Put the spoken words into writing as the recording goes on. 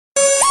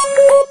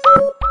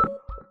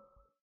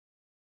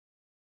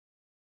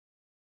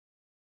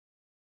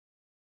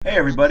Hey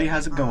everybody,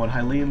 how's it going?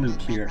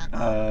 HylianLuke here.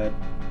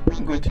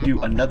 I'm going to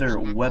do another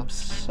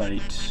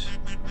website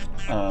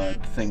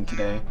thing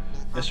today.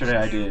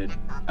 Yesterday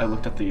I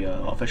looked at the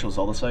official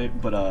Zelda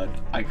site, but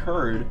I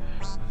heard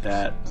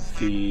that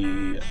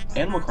the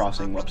Animal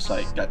Crossing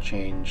website got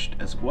changed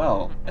as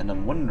well, and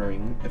I'm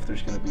wondering if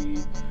there's going to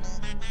be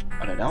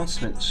an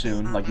announcement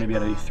soon, like maybe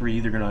at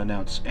E3 they're going to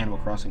announce Animal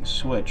Crossing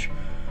Switch,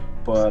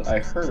 but I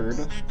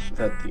heard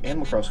that the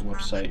Animal Crossing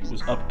website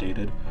was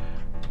updated,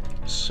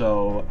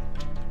 so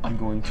I'm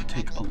going to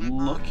take a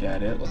look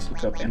at it. Let's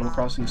look up Animal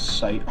Crossing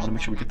site. I want to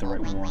make sure we get the right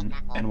one.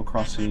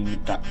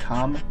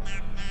 AnimalCrossing.com,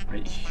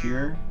 right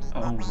here.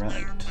 All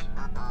right.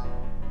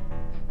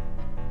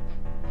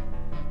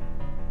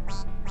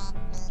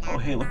 Oh,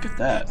 hey, look at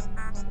that.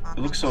 It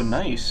looks so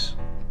nice.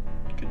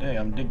 Good day,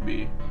 I'm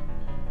Digby.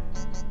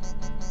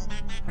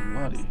 I'm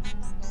Lottie.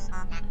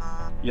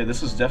 Yeah,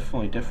 this is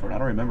definitely different. I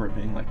don't remember it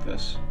being like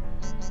this.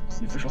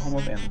 The official home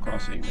of Animal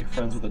Crossing. Make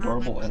friends with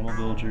adorable animal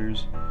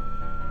villagers.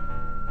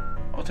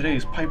 Oh, today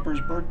is Piper's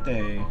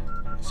birthday.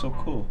 It's so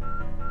cool.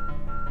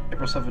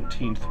 April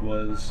 17th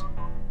was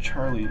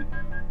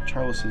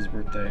Charles's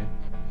birthday.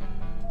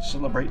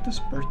 Celebrate this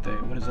birthday.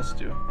 What does this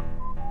do?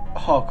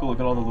 Oh, cool.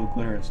 Look at all the little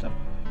glitter and stuff.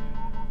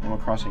 Animal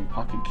Crossing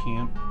Pocket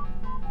Camp.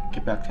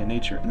 Get back to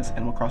nature in this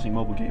Animal Crossing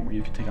mobile game where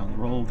you can take on the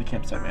role of the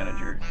campsite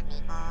manager.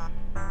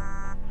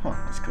 Huh,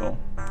 that's cool.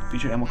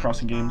 Featured Animal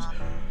Crossing games.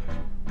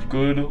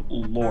 Good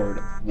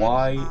lord.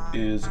 Why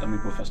is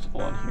Amiibo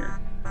Festival on here?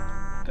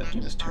 That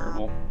game is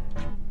terrible.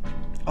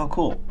 Oh,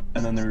 cool.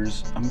 And then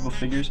there's Amiibo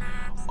figures.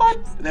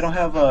 What? They don't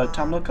have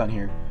Tom Nook on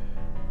here.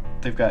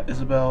 They've got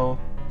Isabelle,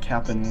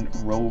 Cap'n,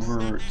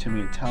 Rover,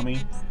 Timmy, and Tommy.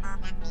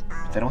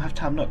 But they don't have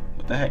Tom Nook.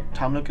 What the heck?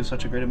 Tom Nook is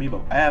such a great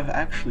Amiibo. I have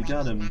actually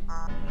got him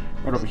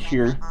right over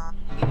here.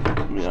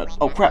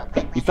 Oh, crap.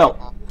 He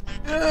fell.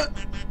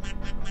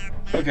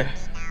 Okay.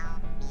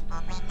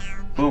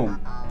 Boom.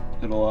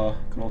 Good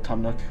old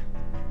Tom Nook.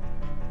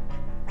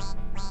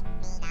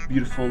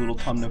 Beautiful little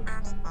Tom Nook.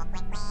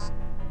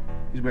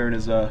 He's wearing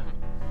his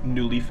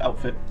new Leaf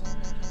outfit.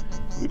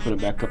 Let me put him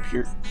back up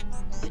here.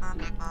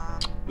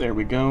 There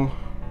we go.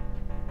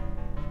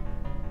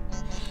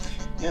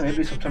 Yeah,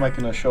 maybe sometime I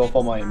can show off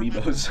all my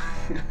Amiibos.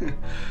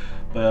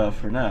 But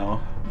for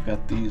now, we've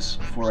got these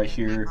four right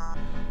here.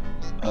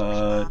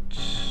 Oh,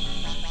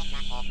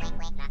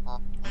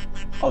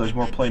 there's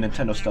more Play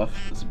Nintendo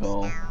stuff.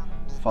 Isabelle.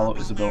 Follow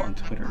Isabelle on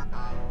Twitter.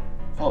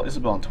 Follow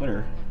Isabelle on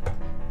Twitter.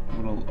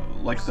 I'm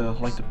gonna like the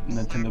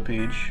Nintendo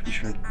page. Be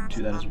sure to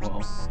do that as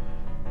well.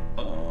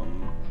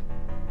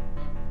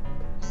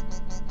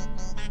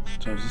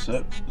 So is this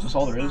it? Is this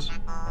all there is?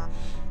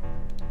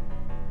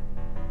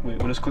 Wait,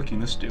 what does clicking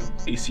this do?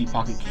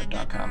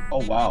 acpocketcamp.com.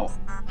 Oh wow,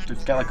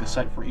 they've got like a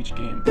site for each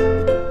game.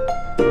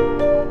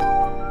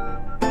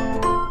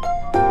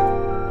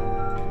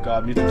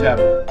 God, mute the tab.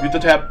 Mute the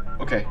tab.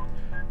 Okay,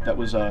 that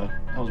was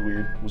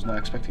weird. Was not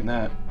expecting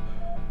that.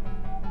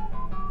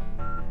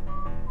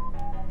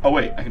 Oh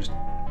wait, I can just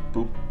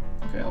boop.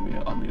 Okay, I'll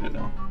mute it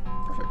now.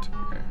 Perfect.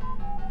 Okay.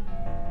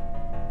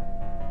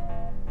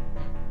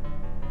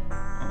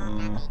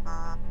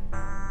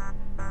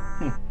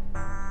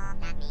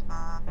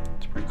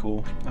 It's pretty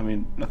cool. I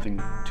mean,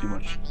 nothing too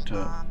much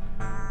to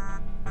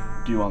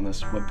do on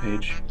this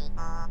webpage.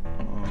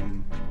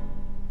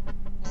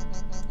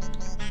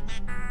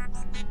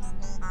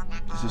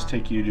 Does this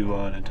take you to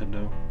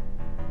Nintendo?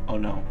 Oh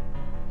no.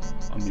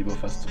 Amiibo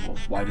Festival.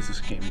 Why does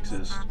this game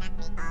exist?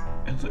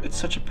 It's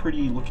such a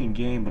pretty looking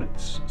game, but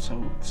it's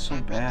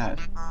so bad.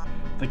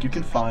 Like, you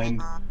can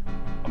find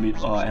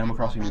Animal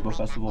Crossing Amiibo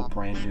Festival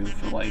brand new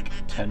for like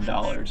 $10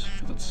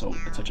 because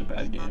it's such a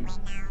bad game,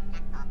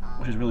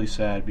 which is really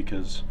sad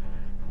because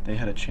they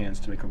had a chance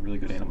to make a really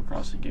good Animal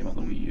Crossing game on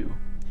the Wii U.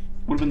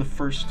 Would have been the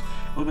first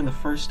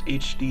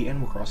HD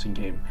Animal Crossing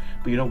game.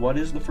 But you know what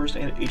is the first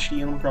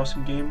HD Animal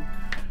Crossing game?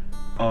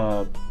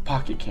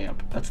 Pocket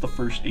Camp. That's the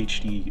first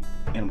HD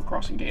Animal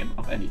Crossing game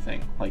of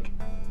anything. Like,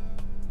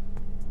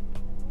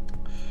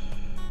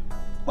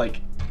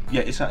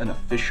 yeah, it's not an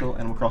official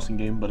Animal Crossing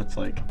game, but it's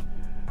like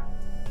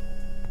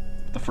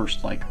the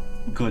first like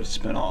good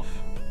spin-off,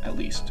 at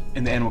least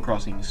in the Animal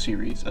Crossing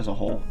series as a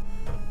whole.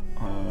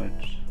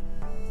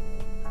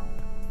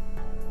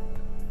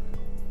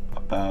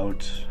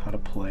 About how to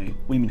play.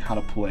 What do you mean how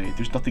to play?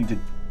 There's nothing to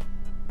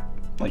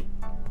like.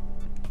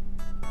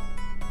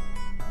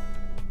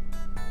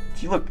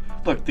 See, look,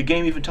 the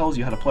game even tells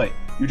you how to play.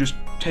 You just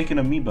take an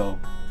Amiibo,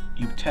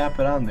 you tap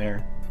it on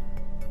there,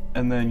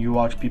 and then you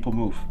watch people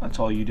move. That's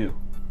all you do.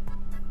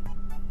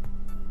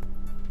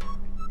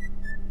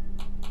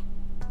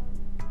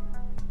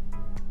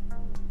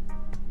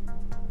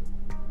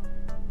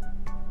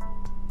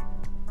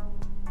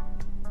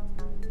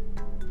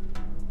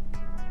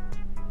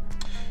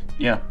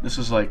 Yeah, this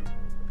is like,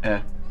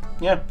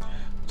 yeah.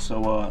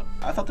 So,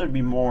 I thought there'd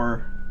be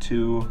more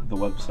to the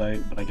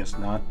website, but I guess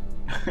not.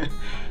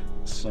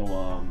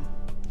 So,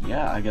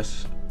 yeah, I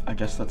guess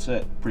that's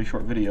it. Pretty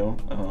short video.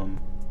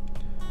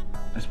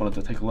 I just wanted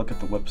to take a look at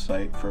the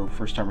website for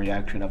first time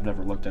reaction. I've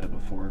never looked at it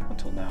before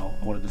until now.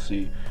 I wanted to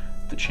see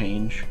the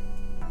change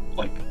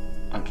like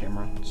on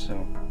camera.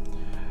 So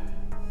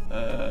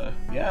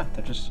yeah,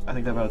 I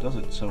think that about does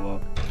it.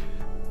 So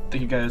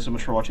thank you guys so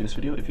much for watching this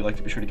video. If you liked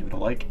it, be sure to give it a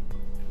like.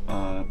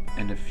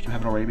 And if you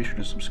haven't already, be sure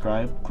to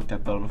subscribe, click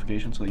that bell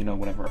notification so that you know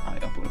whenever I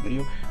upload a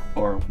video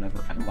or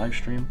whenever I live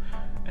stream.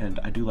 And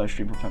I do live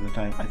stream from time to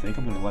time. I think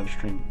I'm going to live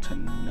stream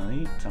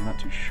tonight, I'm not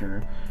too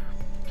sure.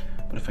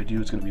 But if I do,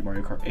 it's going to be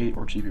Mario Kart 8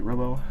 or GB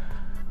Robo.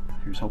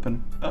 Here's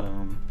hoping.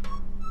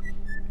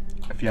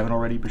 If you haven't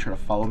already, be sure to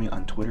follow me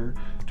on Twitter,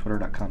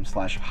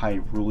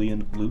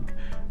 twitter.com/HylianLuke,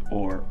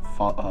 or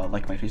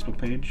like my Facebook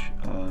page,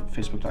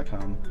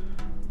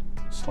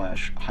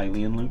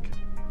 facebook.com/HylianLuke.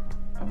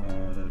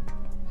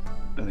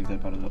 I think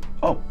that about it.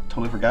 Oh,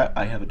 totally forgot,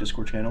 I have a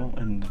Discord channel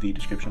in the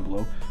description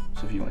below,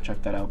 so if you want to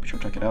check that out, be sure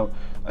to check it out.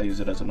 I use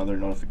it as another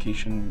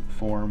notification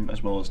form,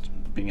 as well as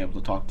being able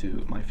to talk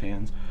to my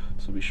fans,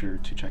 so be sure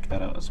to check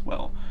that out as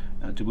well.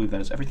 I do believe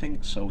that is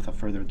everything, so without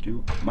further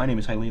ado, my name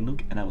is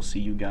HylianLuke, and I will see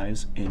you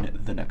guys in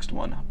the next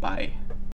one. Bye.